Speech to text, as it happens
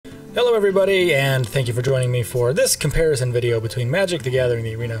Hello everybody, and thank you for joining me for this comparison video between Magic: The Gathering,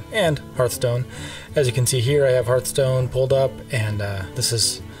 the Arena, and Hearthstone. As you can see here, I have Hearthstone pulled up, and this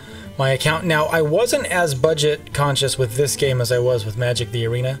is my account. Now, I wasn't as budget conscious with this game as I was with Magic: The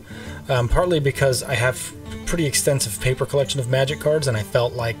Arena, partly because I have a pretty extensive paper collection of Magic cards, and I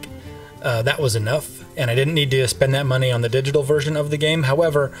felt like that was enough, and I didn't need to spend that money on the digital version of the game.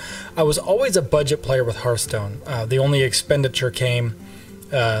 However, I was always a budget player with Hearthstone. The only expenditure came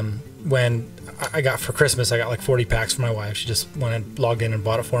when I got for Christmas. I got like 40 packs for my wife. She just went and logged in and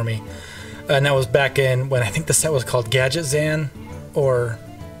bought it for me. And that was back in when I think the set was called Gadget Zan, or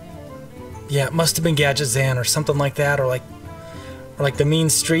yeah, it must have been Gadget Zan or something like that, or like the Mean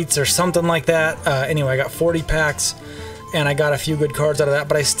Streets or something like that. Anyway, I got 40 packs and I got a few good cards out of that,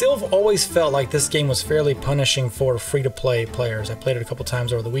 but I still have always felt like this game was fairly punishing for free-to-play players. I played it a couple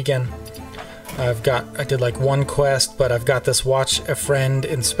times over the weekend. I did like one quest, but I've got this watch a friend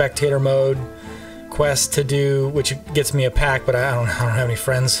in spectator mode quest to do, which gets me a pack, but I don't have any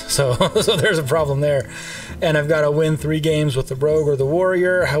friends, so there's a problem there. And I've got to win 3 games with the rogue or the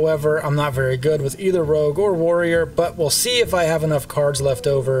warrior. However, I'm not very good with either rogue or warrior, but we'll see if I have enough cards left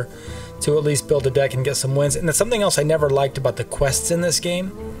over to at least build a deck and get some wins. And that's something else I never liked about the quests in this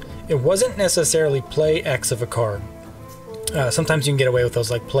game. It wasn't necessarily play X of a card. Sometimes you can get away with those,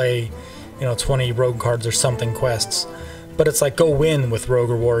 like play 20 rogue cards or something quests, but it's like go win with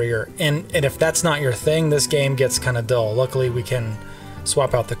rogue or warrior, and if that's not your thing, this game gets kind of dull. Luckily we can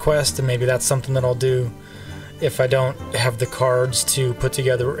swap out the quest, and maybe that's something that I'll do if I don't have the cards to put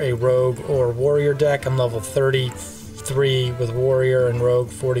together a rogue or warrior deck. I'm level 33 with warrior and rogue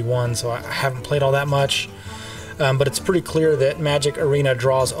 41, so I haven't played all that much, but it's pretty clear that Magic Arena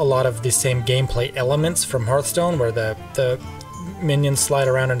draws a lot of the same gameplay elements from Hearthstone, where the minions slide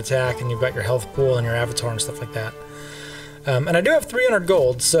around and attack, and you've got your health pool and your avatar and stuff like that. And I do have 300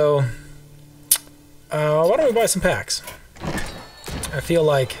 gold, so why don't we buy some packs? I feel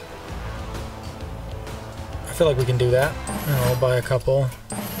like we can do that. I'll buy a couple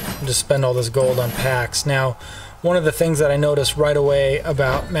and just spend all this gold on packs. Now, one of the things that I noticed right away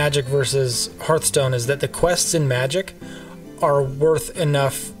about Magic versus Hearthstone is that the quests in Magic are worth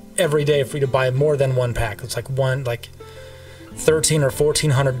enough every day for you to buy more than one pack. It's like 13 or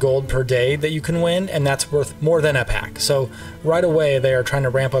 1400 gold per day that you can win, and that's worth more than a pack. So right away they are trying to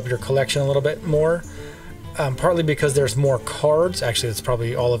ramp up your collection a little bit more, partly because there's more cards. Actually, that's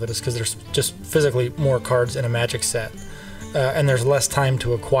probably all of it, is because there's just physically more cards in a Magic set, and there's less time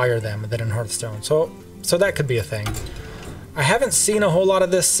to acquire them than in Hearthstone. So that could be a thing. I haven't seen a whole lot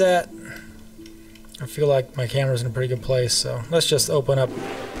of this set. I feel like my camera's in a pretty good place, so let's just open up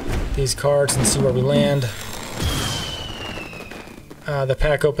these cards and see where we land. The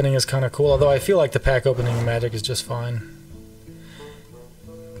pack opening is kind of cool, although I feel like the pack opening in Magic is just fine.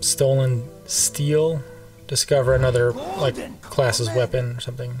 Stolen Steel. Discover another, like, class's weapon or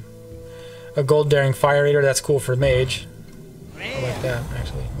something. A Gold Daring Fire Eater, that's cool for Mage. I like that,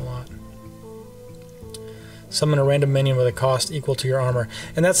 actually, a lot. Summon a random minion with a cost equal to your armor.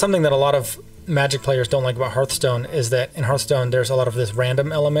 And that's something that a lot of Magic players don't like about Hearthstone, is that in Hearthstone there's a lot of this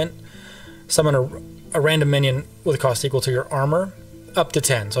random element. Summon a random minion with a cost equal to your armor. Up to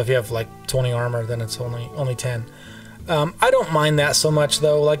 10. So if you have like 20 armor, then it's only 10. I don't mind that so much,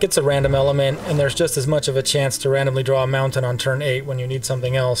 though. Like, it's a random element, and there's just as much of a chance to randomly draw a mountain on turn 8 when you need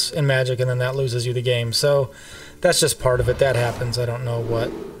something else in Magic, and then that loses you the game. So that's just part of it. That happens. I don't know what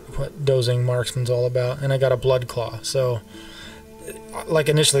Dozing Marksman's all about. And I got a Blood Claw, so like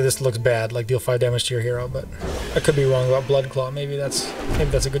initially this looks bad, like deal 5 damage to your hero, but I could be wrong about Blood Claw. Maybe that's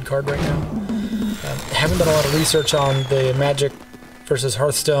a good card right now. Haven't done a lot of research on the Magic versus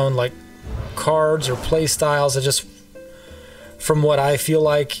Hearthstone, like cards or play styles. It's just from what I feel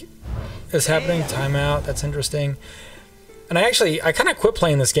like is happening. Timeout, that's interesting. And I kind of quit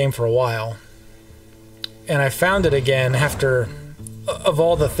playing this game for a while, and I found it again after, of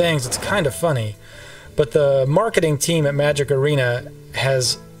all the things. It's kind of funny, but the marketing team at Magic Arena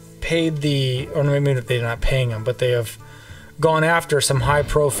has paid or maybe they're not paying them, but they have gone after some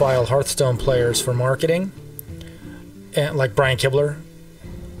high-profile Hearthstone players for marketing. And like Brian Kibler,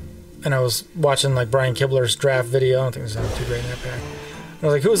 and I was watching like Brian Kibler's draft video. I don't think there's anything too great in that pack. And I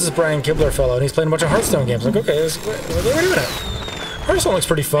was like, who is this Brian Kibler fellow? And he's playing a bunch of Hearthstone games. Like, okay, wait a minute. Hearthstone looks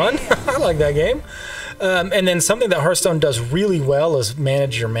pretty fun. I like that game. And then something that Hearthstone does really well is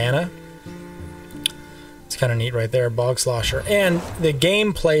manage your mana. It's kind of neat right there, Bog Slosher. And the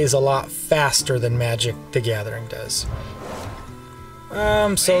game plays a lot faster than Magic: The Gathering does.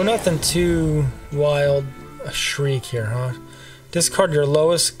 So nothing too wild. A Shriek here, huh? Discard your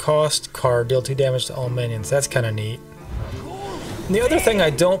lowest cost card, deal 2 damage to all minions. That's kind of neat. The other thing I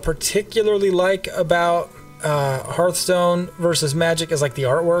don't particularly like about Hearthstone versus Magic is like the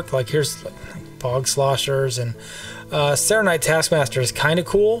artwork. Like here's like, Bog Sloshers and Serenite Taskmaster is kind of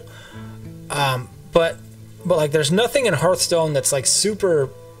cool, but like there's nothing in Hearthstone that's like super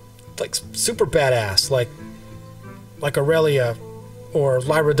badass, like Aurelia or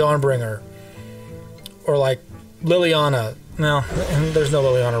Lyra Dawnbringer or like Liliana. No, there's no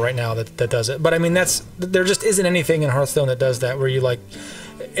Liliana right now that does it. But I mean, there just isn't anything in Hearthstone that does that, where you like,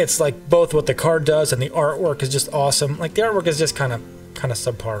 it's like both what the card does and the artwork is just awesome. Like the artwork is just kind of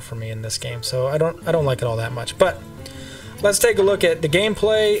subpar for me in this game, so I don't like it all that much. But let's take a look at the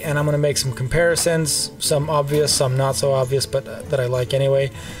gameplay, and I'm going to make some comparisons, some obvious, some not so obvious, but that I like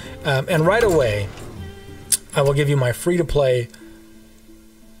anyway. And right away, I will give you my free-to-play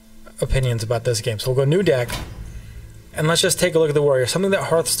opinions about this game. So we'll go new deck, and let's just take a look at the warrior. Something that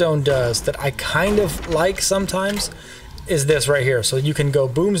Hearthstone does that I kind of like sometimes is this right here. So you can go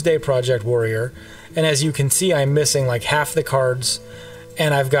Boomsday Project Warrior, and as you can see, I'm missing like half the cards,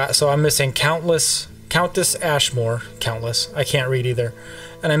 and I'm missing Countess Ashmore, I can't read either,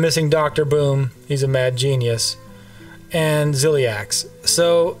 and I'm missing Dr. Boom, he's a mad genius, and Ziliax.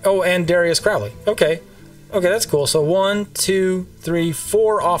 So, oh, and Darius Crowley. Okay, that's cool. So 1, 2, 3,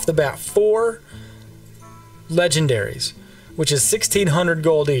 4 off the bat, 4 legendaries, which is 1,600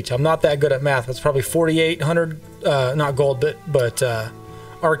 gold each. I'm not that good at math. It's probably 4,800, not gold, but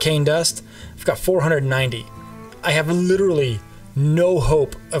arcane dust. I've got 490. I have literally no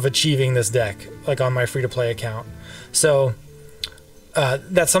hope of achieving this deck, like on my free-to-play account. So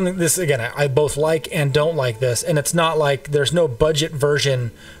that's something, this again, I both like and don't like this, and it's not like there's no budget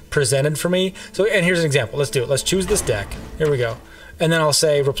version presented for me. So, and here's an example. Let's do it. Let's choose this deck. Here we go. And then I'll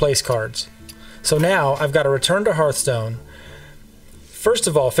say replace cards. So now I've got to return to Hearthstone. First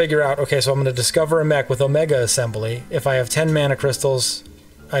of all, figure out, okay, so I'm going to discover a mech with Omega Assembly. If I have 10 mana crystals,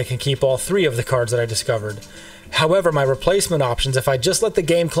 I can keep all 3 of the cards that I discovered. However, my replacement options, if I just let the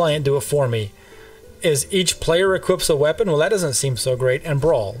game client do it for me, is each player equips a weapon. Well, that doesn't seem so great. And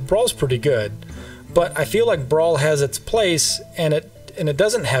Brawl. Brawl's pretty good. But I feel like Brawl has its place, and it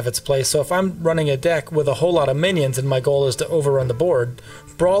doesn't have its place. So if I'm running a deck with a whole lot of minions and my goal is to overrun the board,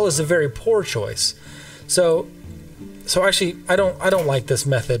 Brawl is a very poor choice. So actually, I don't like this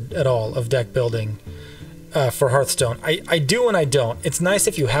method at all of deck building for Hearthstone. I do and I don't. It's nice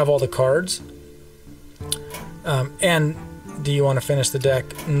if you have all the cards. And do you want to finish the deck?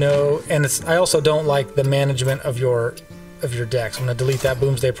 No. And I also don't like the management of your decks. I'm going to delete that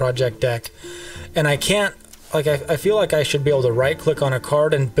Boomsday Project deck. And I can't, like, I feel like I should be able to right click on a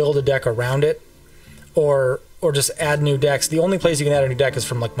card and build a deck around it, or just add new decks. The only place you can add a new deck is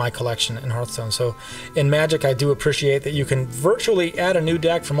from like my collection in Hearthstone. So in Magic, I do appreciate that you can virtually add a new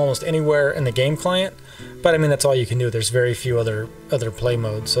deck from almost anywhere in the game client, but I mean, that's all you can do. There's very few other play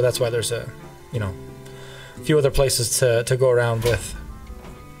modes, so that's why there's a few other places to go around with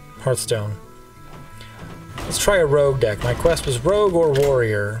Hearthstone. Let's try a rogue deck. My quest was rogue or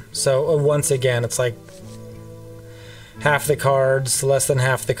warrior, so once again, it's like half the cards, less than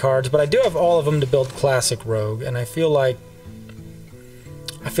half the cards, but I do have all of them to build classic rogue, and I feel like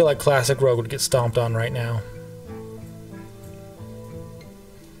classic rogue would get stomped on right now.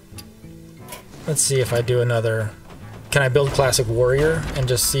 Let's see if I do another. Can I build classic warrior and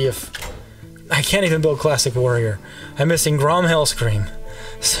just see if I can't even build classic warrior. I'm missing Grom Hellscream,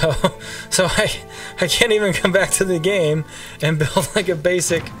 so I can't even come back to the game and build like a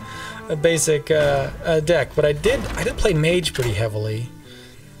basic deck. But I did play mage pretty heavily.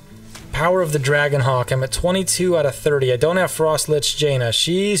 Power of the Dragonhawk. I'm at 22 out of 30. I don't have Frost Lich Jaina.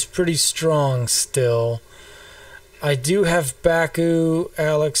 She's pretty strong still. I do have Baku,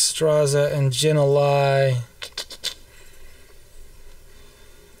 Alex Straza, and Jinalai.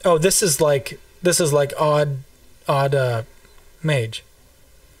 Oh, this is like odd mage.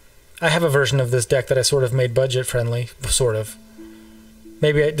 I have a version of this deck that I sort of made budget friendly, sort of.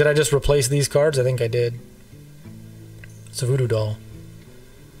 Maybe did I just replace these cards? I think I did. It's a voodoo doll.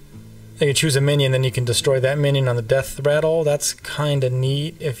 You can choose a minion, then you can destroy that minion on the death rattle. That's kind of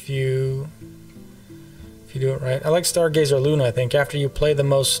neat if you do it right. I like Stargazer Luna, I think. After you play the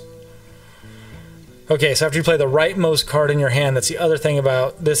most... Okay, so after you play the rightmost card in your hand, that's the other thing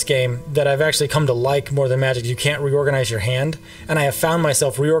about this game that I've actually come to like more than Magic. You can't reorganize your hand, and I have found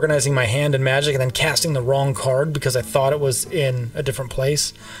myself reorganizing my hand in Magic and then casting the wrong card because I thought it was in a different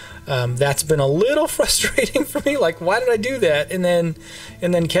place. That's been a little frustrating for me. Like, why did I do that? And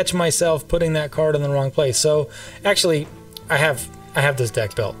then catch myself putting that card in the wrong place. So actually, I have this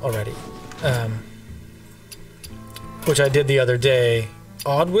deck built already, which I did the other day.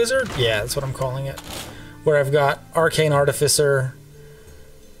 Odd Wizard? Yeah, that's what I'm calling it. Where I've got Arcane Artificer,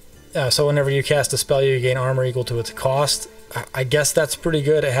 So whenever you cast a spell, you gain armor equal to its cost. I guess that's pretty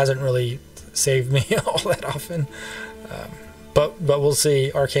good. It hasn't really saved me all that often. But we'll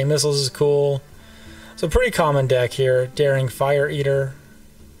see. Arcane Missiles is cool. So pretty common deck here. Daring Fire Eater.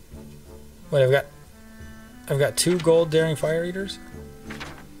 Wait, I've got 2 gold Daring Fire Eaters?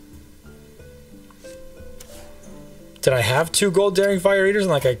 Did I have 2 gold Daring Fire Eaters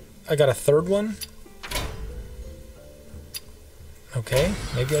and like I got a 3rd one? Okay,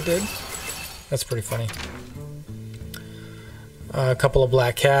 maybe I did. That's pretty funny. A couple of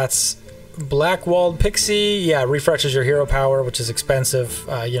Black Cats. Black-Walled Pixie, yeah, refreshes your hero power, which is expensive.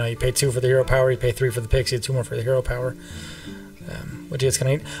 You know, you pay 2 for the hero power, you pay 3 for the Pixie, 2 more for the hero power, which is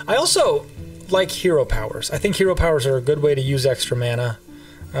kind of neat. I also like hero powers. I think hero powers are a good way to use extra mana.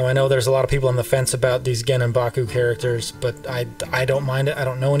 I know there's a lot of people on the fence about these Gen and Baku characters, but I don't mind it. I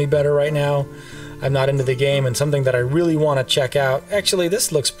don't know any better right now. I'm not into the game, and something that I really want to check out... Actually,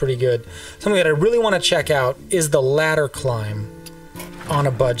 this looks pretty good. Something that I really want to check out is the ladder climb on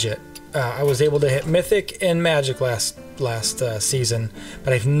a budget. I was able to hit Mythic and Magic last season,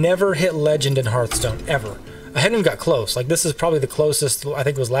 but I've never hit Legend in Hearthstone, ever. I hadn't even got close. Like, this is probably the closest, I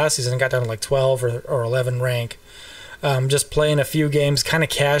think it was last season, got down to like 12 or 11 rank. Just playing a few games kind of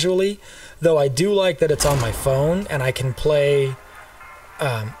casually, though I do like that it's on my phone and I can play,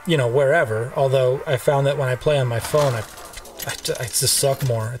 you know, wherever. Although I found that when I play on my phone, I just suck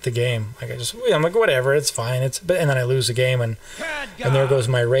more at the game. Like I'm like, whatever, it's fine. And then I lose the game, and there goes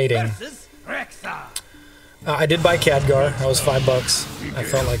my rating. I did buy Khadgar. That was $5. I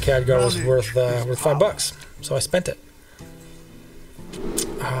felt like Khadgar was worth $5, so I spent it.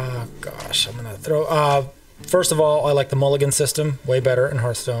 Gosh, I'm gonna throw. First of all, I like the mulligan system, way better in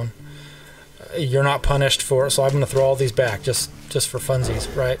Hearthstone. You're not punished for, so I'm gonna throw all these back just for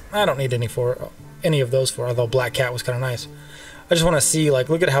funsies, right? I don't need any of those for. Although Black Cat was kind of nice. I just want to see, like,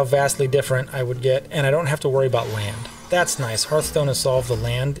 look at how vastly different I would get, and I don't have to worry about land. That's nice. Hearthstone has solved the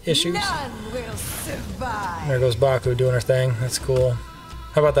land issues. None will survive. There goes Baku doing her thing. That's cool.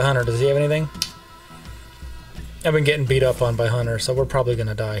 How about the Hunter? Does he have anything? I've been getting beat up on by Hunter, so we're probably going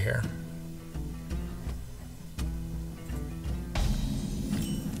to die here.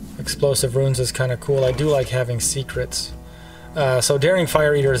 Explosive Runes is kind of cool. I do like having secrets. So Daring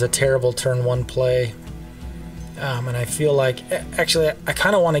Fire Eater is a terrible turn 1 play. And I feel like, actually, I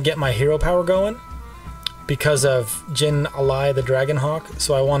kind of want to get my hero power going because of Jin Alai the Dragonhawk.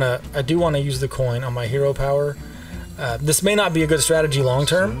 So I do want to use the coin on my hero power. This may not be a good strategy long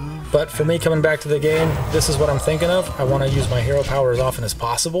term, but for me coming back to the game, this is what I'm thinking of. I want to use my hero power as often as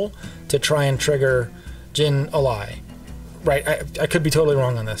possible to try and trigger Jin Alai. Right, I could be totally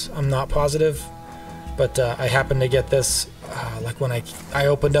wrong on this. I'm not positive, but I happened to get this like when I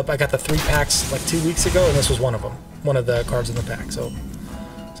opened up. I got the 3 packs like 2 weeks ago, and this was one of them, one of the cards in the pack. So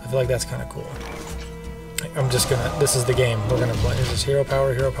I feel like that's kind of cool. I'm just gonna. This is the game we're gonna play. This is hero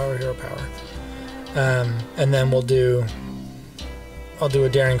power, hero power, hero power, and then I'll do a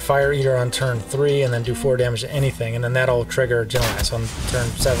Daring Fire Eater on turn 3, and then do 4 damage to anything, and then that'll trigger Gemini. So on turn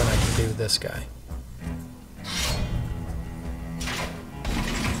 7, I can do this guy.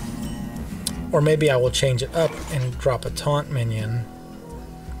 Or maybe I will change it up and drop a taunt minion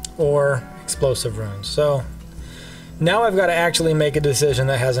or explosive runes. So now I've got to actually make a decision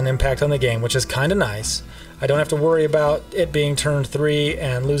that has an impact on the game, which is kind of nice. I don't have to worry about it being turn 3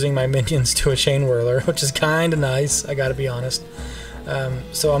 and losing my minions to a Chain Whirler, which is kind of nice, I gotta be honest.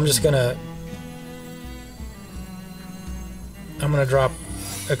 So I'm just gonna drop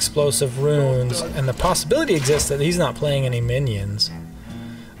explosive runes, and the possibility exists that he's not playing any minions.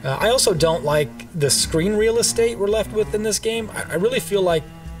 I also don't like the screen real estate we're left with in this game. I really feel like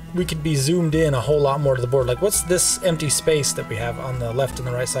we could be zoomed in a whole lot more to the board. Like, what's this empty space that we have on the left and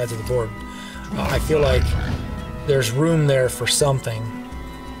the right sides of the board? I feel like there's room there for something.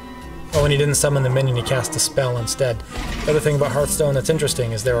 Oh, and he didn't summon the minion, he cast a spell instead. The other thing about Hearthstone that's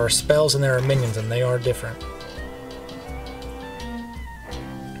interesting is there are spells and there are minions, and they are different.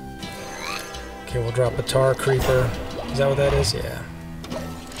 Okay, we'll drop a Tar Creeper. Is that what that is? Yeah.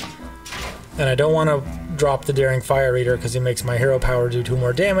 And I don't want to drop the Daring Fire Eater because he makes my hero power do 2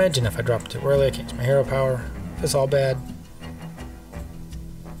 more damage, and if I drop it too early, I can't use my hero power. It's all bad.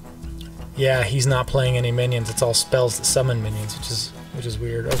 Yeah, he's not playing any minions. It's all spells that summon minions, which is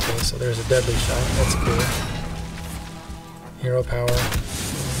weird. Okay, so there's a deadly shot. That's cool. Hero power.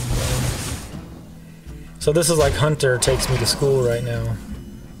 So this is like Hunter takes me to school right now.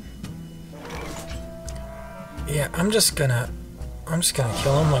 Yeah, I'm just gonna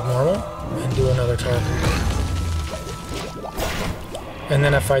kill him like normal and do another target. And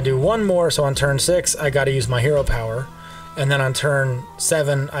then if I do one more, so on turn 6, I gotta use my hero power. And then on turn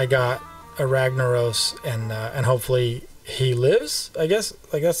 7, I got a Ragnaros, and hopefully he lives, I guess.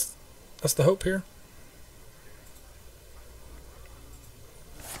 Like that's the hope here.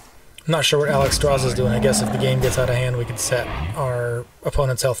 I'm not sure what Alex Strauss is doing. I guess if the game gets out of hand, we could set our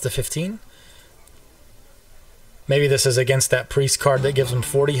opponent's health to 15. Maybe this is against that priest card that gives him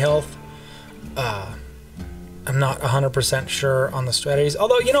 40 health. I'm not 100% sure on the strategies.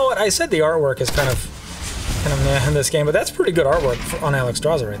 Although, you know what? I said the artwork is kind of meh in this game, but that's pretty good artwork on Alex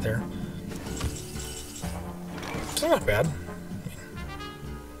Strauss right there. It's not bad.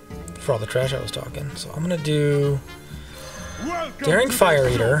 For all the trash I was talking. So I'm going to do Daring Fire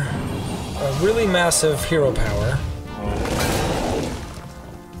Eater, a really massive hero power.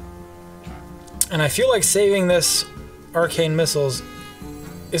 And I feel like saving this Arcane Missiles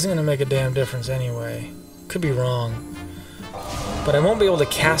isn't going to make a damn difference anyway. Could be wrong. But I won't be able to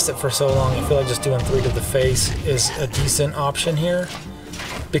cast it for so long. I feel like just doing 3 to the face is a decent option here.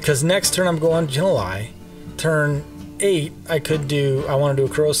 Because next turn I'm going Gentle Eye. Turn 8, I want to do a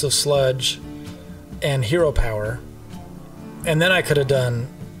Corrosive Sludge and Hero Power. And then I could have done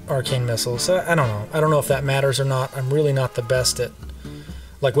Arcane Missiles. So I don't know. I don't know if that matters or not. I'm really not the best at,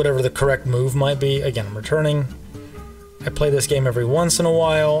 like, whatever the correct move might be. Again, I'm returning. I play this game every once in a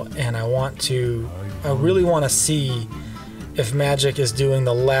while, and I really want to see if Magic is doing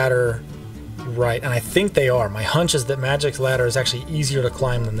the ladder right. And I think they are. My hunch is that Magic's ladder is actually easier to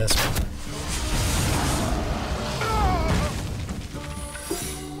climb than this one.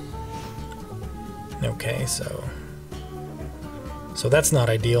 Okay, so that's not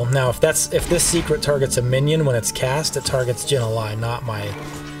ideal. Now, if this secret targets a minion when it's cast, it targets Gentle Eye, not my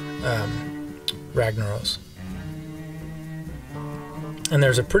Ragnaros. And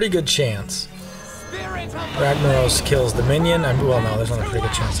there's a pretty good chance Ragnaros kills the minion. Well, no, there's not a pretty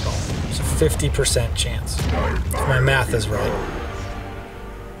good chance at all. There's a 50% chance, if my math is right.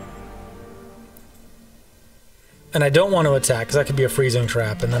 And I don't want to attack, because that could be a freezing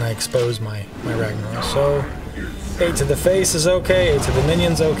trap, and then I expose my Ragnaros. So 8 to the face is okay, 8 to the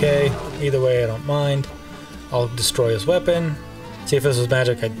minion's okay. Either way, I don't mind. I'll destroy his weapon. See, if this was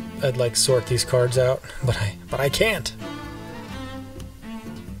Magic, I'd like sort these cards out, but I can't.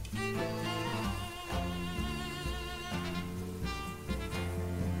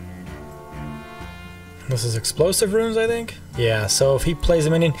 This is explosive runes, I think? Yeah, so if he plays a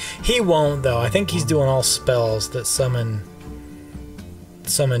minion, he won't though. I think he's doing all spells that summon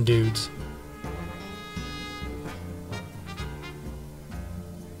dudes.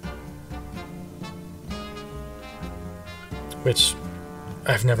 Which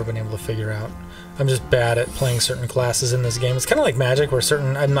I've never been able to figure out. I'm just bad at playing certain classes in this game. It's kind of like Magic, where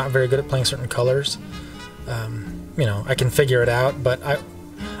I'm not very good at playing certain colors. You know, I can figure it out, but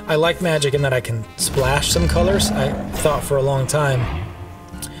I like Magic in that I can splash some colors. I thought for a long time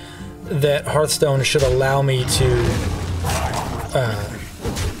that Hearthstone should allow me to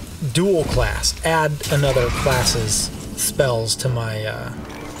dual class, add another class's spells to my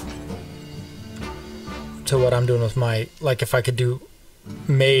to what I'm doing with my, like if I could do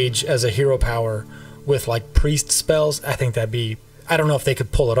Mage as a hero power with like priest spells, I think that'd be, I don't know if they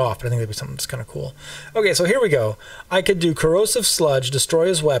could pull it off, but I think that'd be something that's kind of cool. Okay, so here we go. I could do Corrosive Sludge, destroy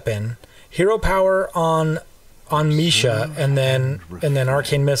his weapon, hero power on Misha, and then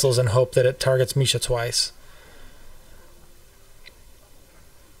Arcane Missiles and hope that it targets Misha twice.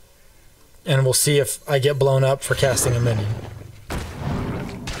 And we'll see if I get blown up for casting a minion.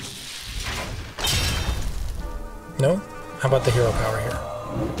 No? How about the hero power here?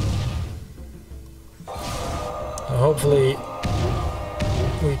 So hopefully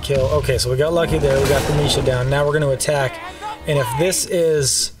we kill. Okay, so we got lucky there. We got the Misha down. Now we're going to attack. And if this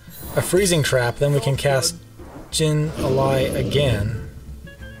is a freezing trap, then we can cast Jin Alai again.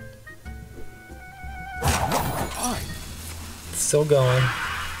 Still going.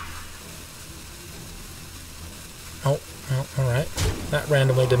 Oh, alright. That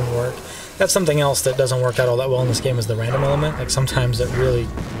randomly didn't work. That's something else that doesn't work out all that well in this game, is the random element. Like, sometimes it really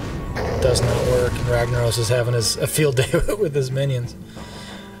does not work, and Ragnaros is having a field day with his minions.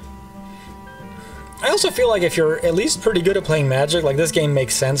 I also feel like if you're at least pretty good at playing Magic, like, this game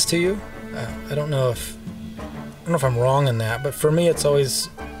makes sense to you. I don't know if I'm wrong in that, but for me it's always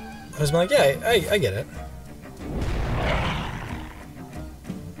been like, yeah, I get it.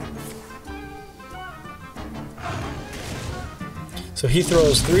 So he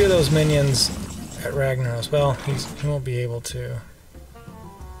throws 3 of those minions at Ragnaros. Well, he won't be able to.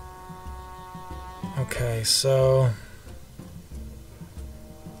 Okay, so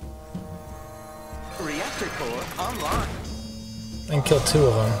Reactor core online. I can kill 2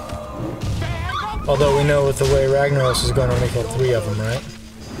 of them. Although we know with the way Ragnaros is going to only kill 3 of them, right?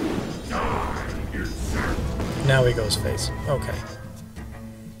 Now he goes face. Okay.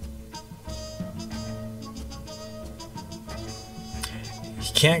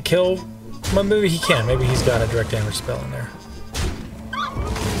 He can't kill... Well, maybe he can. Maybe he's got a direct damage spell in there.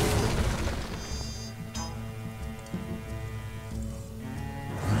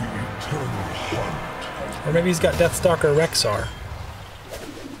 Or maybe he's got Deathstalker Rexar.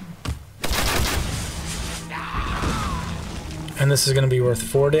 And this is going to be worth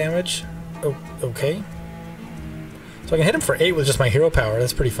 4 damage. Oh, okay. So I can hit him for 8 with just my hero power.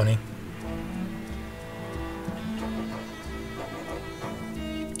 That's pretty funny.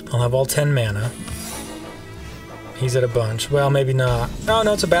 I'll have all 10 mana. He's at a bunch. Well, maybe not. Oh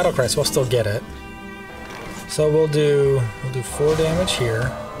no, it's a battle cry, so I'll still get it. So we'll do 4 damage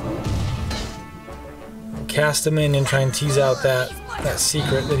here. We'll cast him in and try and tease out that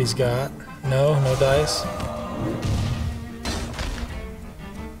secret that he's got. No dice.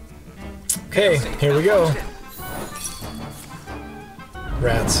 Okay, here we go.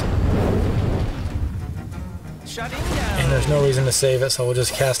 Rats. And there's no reason to save it, so we'll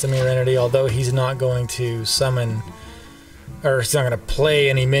just cast a Mirror Entity, although he's not going to summon, or he's not going to play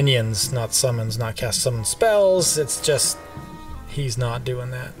any minions, not summons, not cast summon spells. It's just, he's not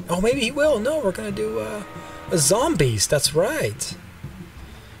doing that. Oh, maybe he will. No, we're going to do a zombies. That's right.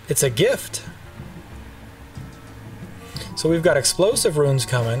 It's a gift. So we've got explosive runes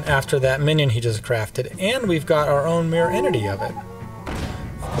coming after that minion he just crafted, and we've got our own mirror entity of it.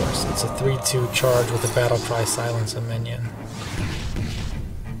 Of course, it's a 3/2 charge with a battle cry, silence a minion.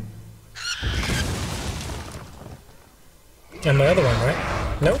 And my other one,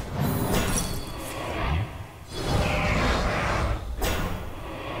 right? Nope.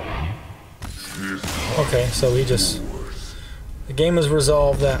 Okay, so we just... The game is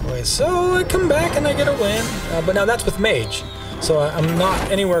resolved that way. So I come back and I get a win. But now that's with Mage. So I'm not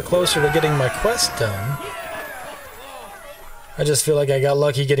anywhere closer to getting my quest done. I just feel like I got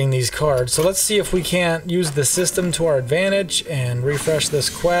lucky getting these cards. So let's see if we can't use the system to our advantage and refresh this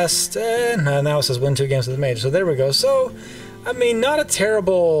quest. And now it says win 2 games with Mage. So there we go. So, I mean, not a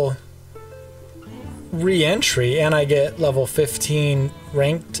terrible re-entry. And I get level 15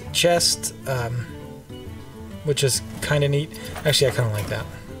 ranked chest. Which is kind of neat. Actually, I kind of like that.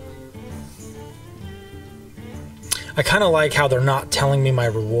 I kind of like how they're not telling me my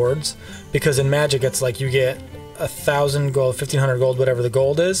rewards, because in Magic it's like you get 1,000 gold, 1,500 gold, whatever the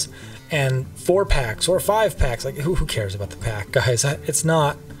gold is, and 4 packs or 5 packs. Like who cares about the pack, guys? It's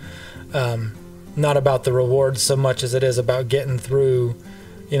not about the rewards so much as it is about getting through,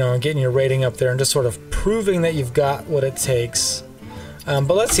 you know, and getting your rating up there and just sort of proving that you've got what it takes.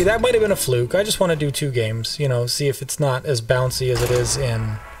 But let's see, that might have been a fluke. I just want to do 2 games, you know, see if it's not as bouncy as it is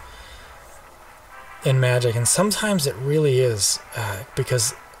in Magic. And sometimes it really is,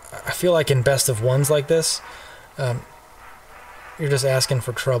 because I feel like in best of ones like this, you're just asking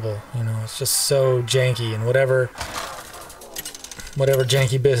for trouble, you know. It's just so janky, and whatever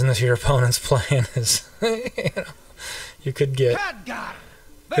janky business your opponent's playing is, you know, you could get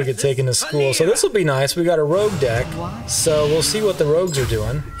taken to school. So this will be nice. We got a rogue deck, so we'll see what the rogues are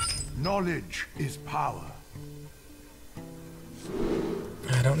doing. Knowledge is power.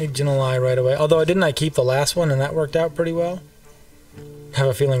 I don't need Genelai right away. Although didn't I keep the last one and that worked out pretty well? I have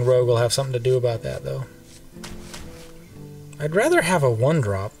a feeling rogue will have something to do about that though. I'd rather have a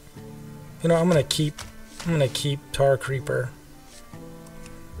 1-drop. You know, I'm gonna keep Tar Creeper.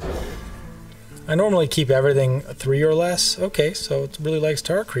 I normally keep everything 3 or less. Okay, so it really likes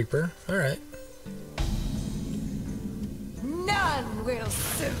Tar Creeper. Alright. None will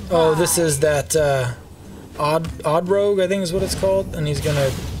survive. Oh, this is that odd rogue, I think is what it's called. And he's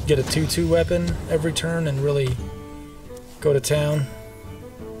gonna get a 2/2 weapon every turn and really go to town.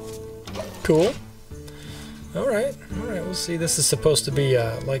 Cool. Alright, we'll see. This is supposed to be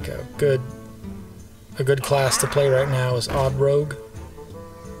like a good class to play right now is odd rogue.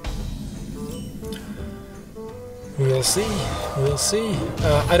 We'll see. We'll see.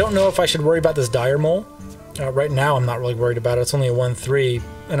 I don't know if I should worry about this Dire Mole. Right now, I'm not really worried about it. It's only a 1/3,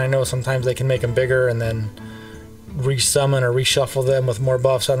 and I know sometimes they can make them bigger and then resummon or reshuffle them with more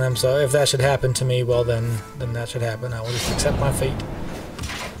buffs on them. So if that should happen to me, well then that should happen. I will just accept my fate.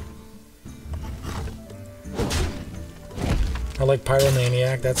 I like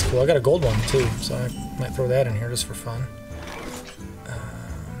Pyromaniac. That's cool. I got a gold one too, so I might throw that in here just for fun.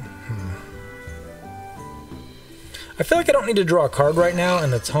 I feel like I don't need to draw a card right now,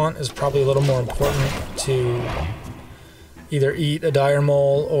 and the taunt is probably a little more important to either eat a Dire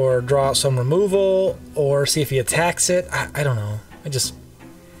Mole or draw out some removal or see if he attacks it. I don't know.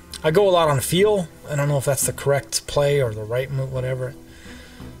 I go a lot on feel. I don't know if that's the correct play or the right move, whatever.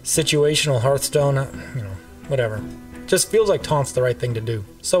 Situational Hearthstone, you know, whatever. Just feels like taunt's the right thing to do,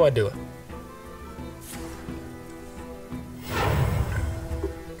 so I do it.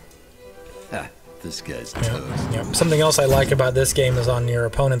 Ha, this guy's toast. Yep. Something else I like about this game is on your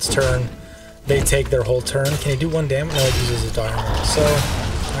opponent's turn, they take their whole turn. Can he do 1 damage? No, he uses his diamond. So,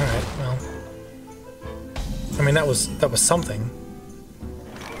 alright, well. I mean, that was something.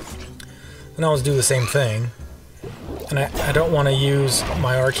 And I always do the same thing. And I don't want to use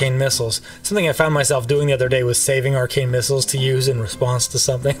my arcane missiles. Something I found myself doing the other day was saving arcane missiles to use in response to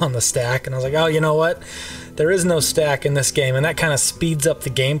something on the stack. And I was like, oh, you know what? There is no stack in this game. And that kind of speeds up the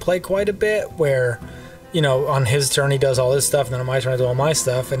gameplay quite a bit, where, you know, on his turn he does all his stuff, and then on my turn I do all my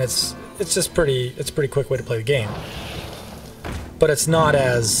stuff. And it's just pretty quick way to play the game. But it's not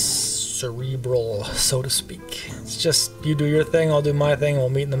as cerebral, so to speak. It's just, you do your thing, I'll do my thing, we'll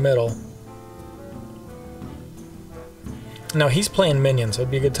meet in the middle. Now he's playing minions, so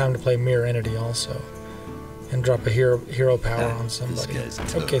it'd be a good time to play Mirror Entity also. And drop a hero power on somebody.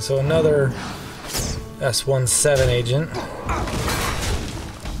 Okay, so another S17 agent.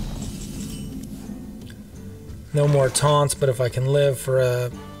 No more taunts, but if I can live for a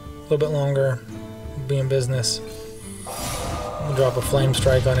little bit longer, I'll be in business. I'll drop a Flame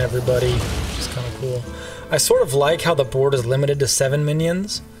Strike on everybody, which is kind of cool. I sort of like how the board is limited to 7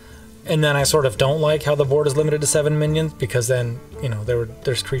 minions. And then I sort of don't like how the board is limited to 7 minions, because then, you know,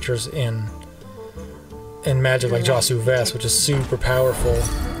 there's creatures in Magic like Josu Vest, which is super powerful.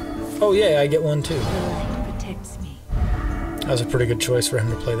 Oh yeah, I get one too. That was a pretty good choice for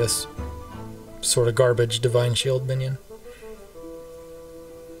him to play this sort of garbage Divine Shield minion.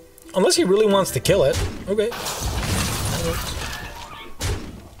 Unless he really wants to kill it. Okay. That works.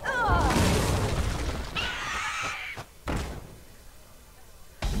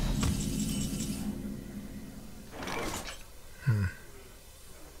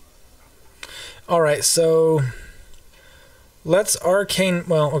 Alright, so let's arcane,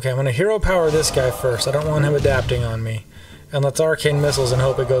 well, okay, I'm going to hero power this guy first. I don't want him adapting on me. And let's arcane missiles and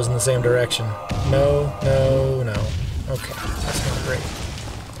hope it goes in the same direction. No, no, no. Okay, that's not great.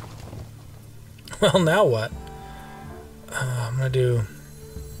 Well, now what? I'm gonna do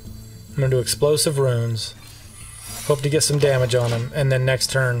explosive runes. Hope to get some damage on him, and then next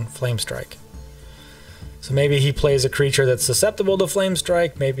turn, Flame Strike. So maybe he plays a creature that's susceptible to Flame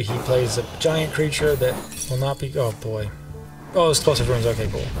Strike. Maybe he plays a giant creature that will not be... Oh, boy. Oh, explosive runes. Okay,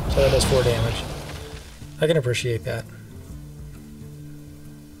 cool. So that does 4 damage. I can appreciate that.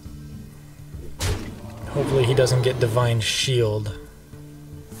 Hopefully he doesn't get Divine Shield.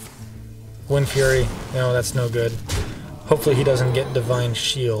 Wind Fury. No, that's no good. Hopefully he doesn't get Divine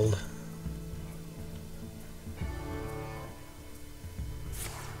Shield.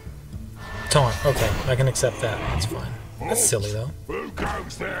 Taunt. Okay, I can accept that. That's fine. That's silly, though.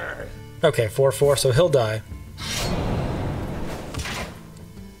 Okay, 4/4, so he'll die.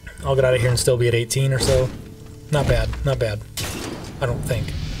 I'll get out of here and still be at 18 or so. Not bad, not bad. I don't think.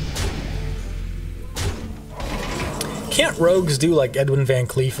 Can't rogues do like Edwin Van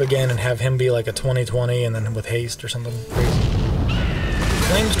Cleef again and have him be like a 20/20 and then with haste or something crazy?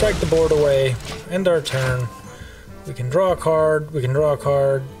 Flame Strike the board away. End our turn. We can draw a card. We can draw a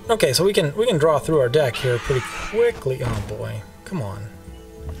card. Okay, so we can draw through our deck here pretty quickly. Oh boy, come on,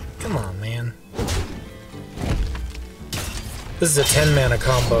 come on, man. This is a 10-mana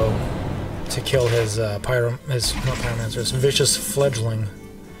combo to kill his not Pyromancer, his Vicious Fledgling.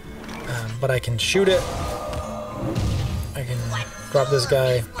 But I can shoot it. I can drop this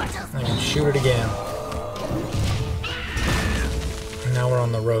guy. I can shoot it again. And now we're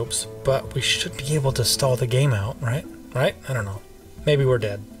on the ropes, but we should be able to stall the game out, right? Right? I don't know. Maybe we're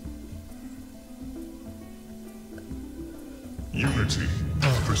dead. Unity,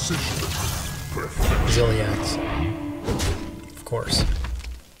 precision, perfection. Ziliax. Of course.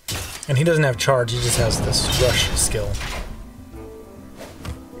 And he doesn't have charge, he just has this rush skill.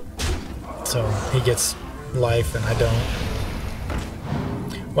 So he gets life and I don't.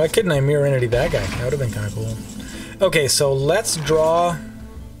 Why couldn't I mirror entity that guy? That would have been kind of cool. Okay, so let's draw.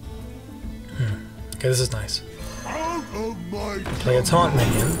 Okay, this is nice. Play a taunt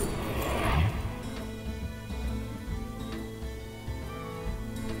minion.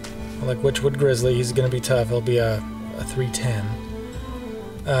 Like Witchwood Grizzly, he's gonna be tough. He'll be a 3/10.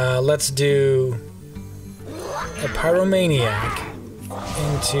 Let's do a Pyromaniac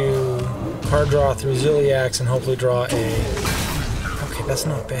into card draw through Ziliax and hopefully draw a... Okay, that's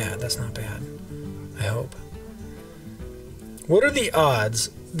not bad. That's not bad. I hope. What are the odds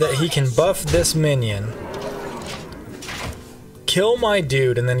that he can buff this minion, kill my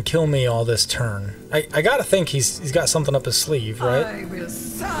dude and then kill me all this turn. I gotta think he's got something up his sleeve, right? I will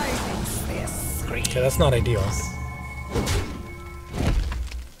silence their screams. Okay, that's not ideal.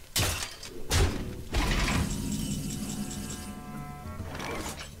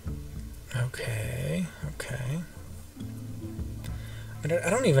 Okay, okay. I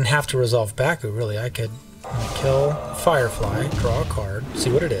don't even have to resolve Baku, really. I could kill Firefly, draw a card, see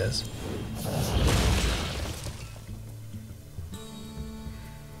what it is.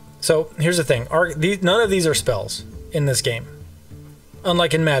 So, here's the thing. None of these are spells in this game.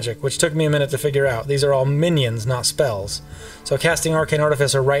 Unlike in Magic, which took me a minute to figure out. These are all minions, not spells. So casting Arcane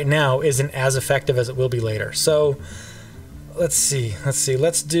Artificer right now isn't as effective as it will be later. So, let's see.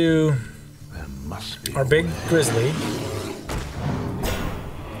 Let's do our big Grizzly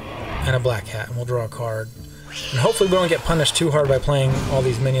and a Black Hat, and we'll draw a card. And hopefully we don't get punished too hard by playing all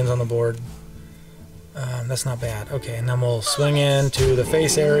these minions on the board. That's not bad. Okay, and then we'll swing into the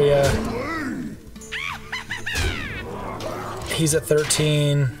face area. He's at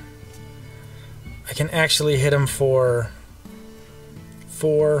 13. I can actually hit him for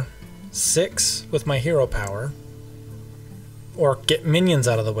 4, 6 with my hero power. Or get minions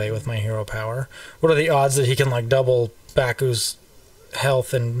out of the way with my hero power. What are the odds that he can like double Baku's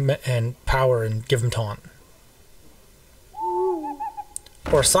health and power and give him taunt?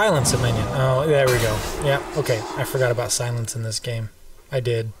 Or silence a minion. Oh, there we go. Yeah, okay. I forgot about silence in this game. I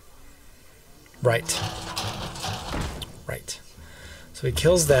did. Right. Right. So he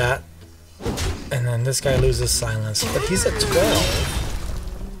kills that. And then this guy loses silence. But he's at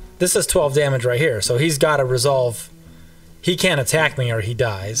 12. This is 12 damage right here. So he's got to resolve. He can't attack me or he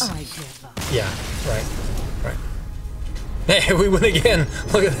dies. Yeah, right. Right. Hey, we win again.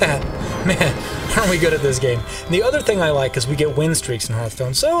 Look at that. Man, aren't we good at this game? And the other thing I like is we get win streaks in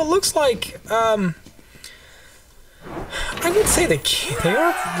Hearthstone. So it looks like, I would say the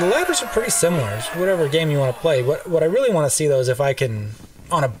ladders are pretty similar. It's whatever game you want to play. What I really want to see, though, is if I can,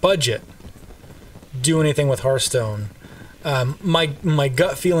 on a budget, do anything with Hearthstone. My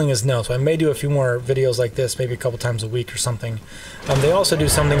gut feeling is no, so I may do a few more videos like this, maybe a couple times a week or something. They also do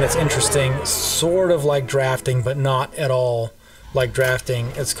something that's interesting, sort of like drafting, but not at all like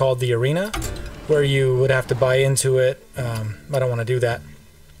drafting. It's called the Arena, where you would have to buy into it. I don't want to do that.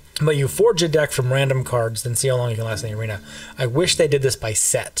 But you forge a deck from random cards, then see how long you can last in the Arena. I wish they did this by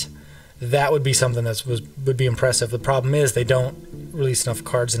set. That would be something that would be impressive. The problem is they don't release enough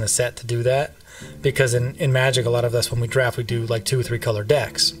cards in a set to do that. Because in Magic, a lot of us, when we draft, we do like 2 or 3 color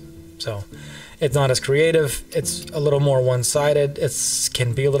decks. So it's not as creative. It's a little more one-sided. It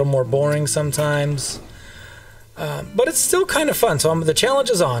can be a little more boring sometimes. But it's still kind of fun. So the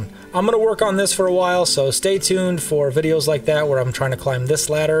challenge is on. I'm going to work on this for a while, so stay tuned for videos like that where I'm trying to climb this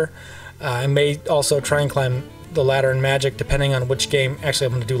ladder. I may also try and climb the ladder in Magic, depending on which game. Actually,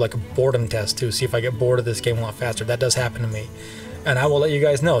 I'm going to do like a boredom test, too, see if I get bored of this game a lot faster. That does happen to me. And I will let you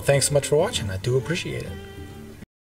guys know. Thanks so much for watching. I do appreciate it.